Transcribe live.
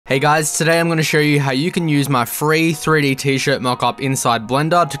Hey guys, today I'm going to show you how you can use my free 3D t-shirt mockup inside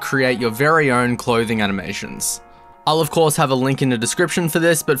Blender to create your very own clothing animations. I'll of course have a link in the description for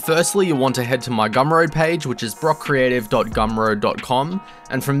this, but firstly you want to head to my Gumroad page, which is brockcreative.gumroad.com,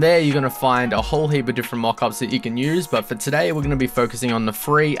 and from there you're going to find a whole heap of different mockups that you can use, but for today we're going to be focusing on the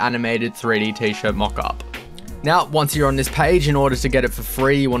free animated 3D t-shirt mockup. Now, once you're on this page, in order to get it for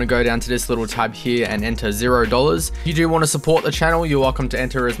free, you want to go down to this little tab here and enter $0. If you do want to support the channel, you're welcome to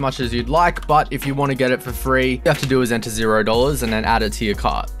enter as much as you'd like, but if you want to get it for free, you have to do is enter $0 and then add it to your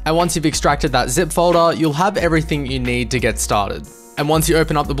cart. And once you've extracted that zip folder, you'll have everything you need to get started. And once you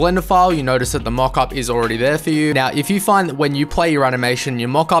open up the Blender file, you notice that the mockup is already there for you. Now, if you find that when you play your animation, your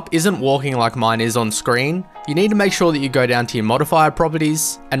mockup isn't walking like mine is on screen, you need to make sure that you go down to your modifier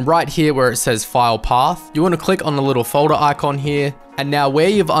properties, and right here where it says file path, you want to click on the little folder icon here. And now where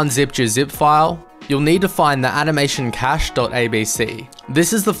you've unzipped your zip file, you'll need to find the animation cache.abc.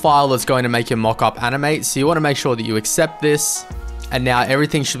 This is the file that's going to make your mockup animate, so you want to make sure that you accept this. And now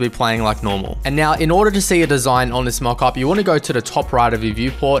everything should be playing like normal. And now in order to see a design on this mockup, you want to go to the top right of your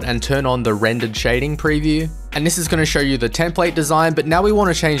viewport and turn on the rendered shading preview. And this is going to show you the template design, but now we want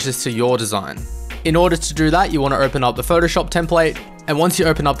to change this to your design. In order to do that, you want to open up the Photoshop template. And once you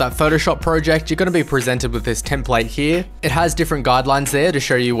open up that Photoshop project, you're going to be presented with this template here. It has different guidelines there to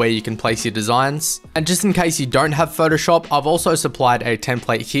show you where you can place your designs. And just in case you don't have Photoshop, I've also supplied a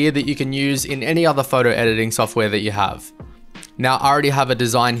template here that you can use in any other photo editing software that you have. Now I already have a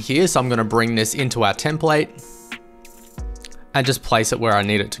design here, so I'm going to bring this into our template and just place it where I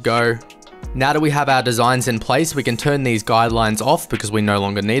need it to go. Now that we have our designs in place, we can turn these guidelines off because we no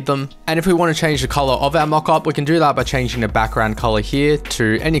longer need them. And if we want to change the color of our mockup, we can do that by changing the background color here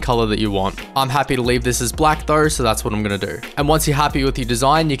to any color that you want. I'm happy to leave this as black though, so that's what I'm going to do. And once you're happy with your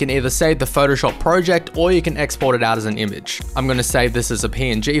design, you can either save the Photoshop project or you can export it out as an image. I'm going to save this as a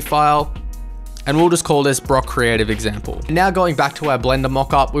PNG file. And we'll just call this Brock Creative Example. Now going back to our Blender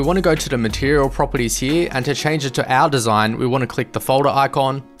mockup, we want to go to the material properties here, and to change it to our design, we want to click the folder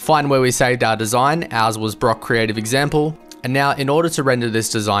icon, find where we saved our design. Ours was Brock Creative Example. And now in order to render this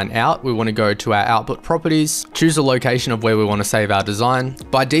design out, we want to go to our output properties, choose the location of where we want to save our design.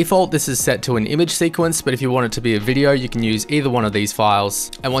 By default, this is set to an image sequence, but if you want it to be a video, you can use either one of these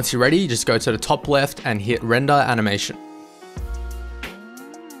files. And once you're ready, just go to the top left and hit render animation.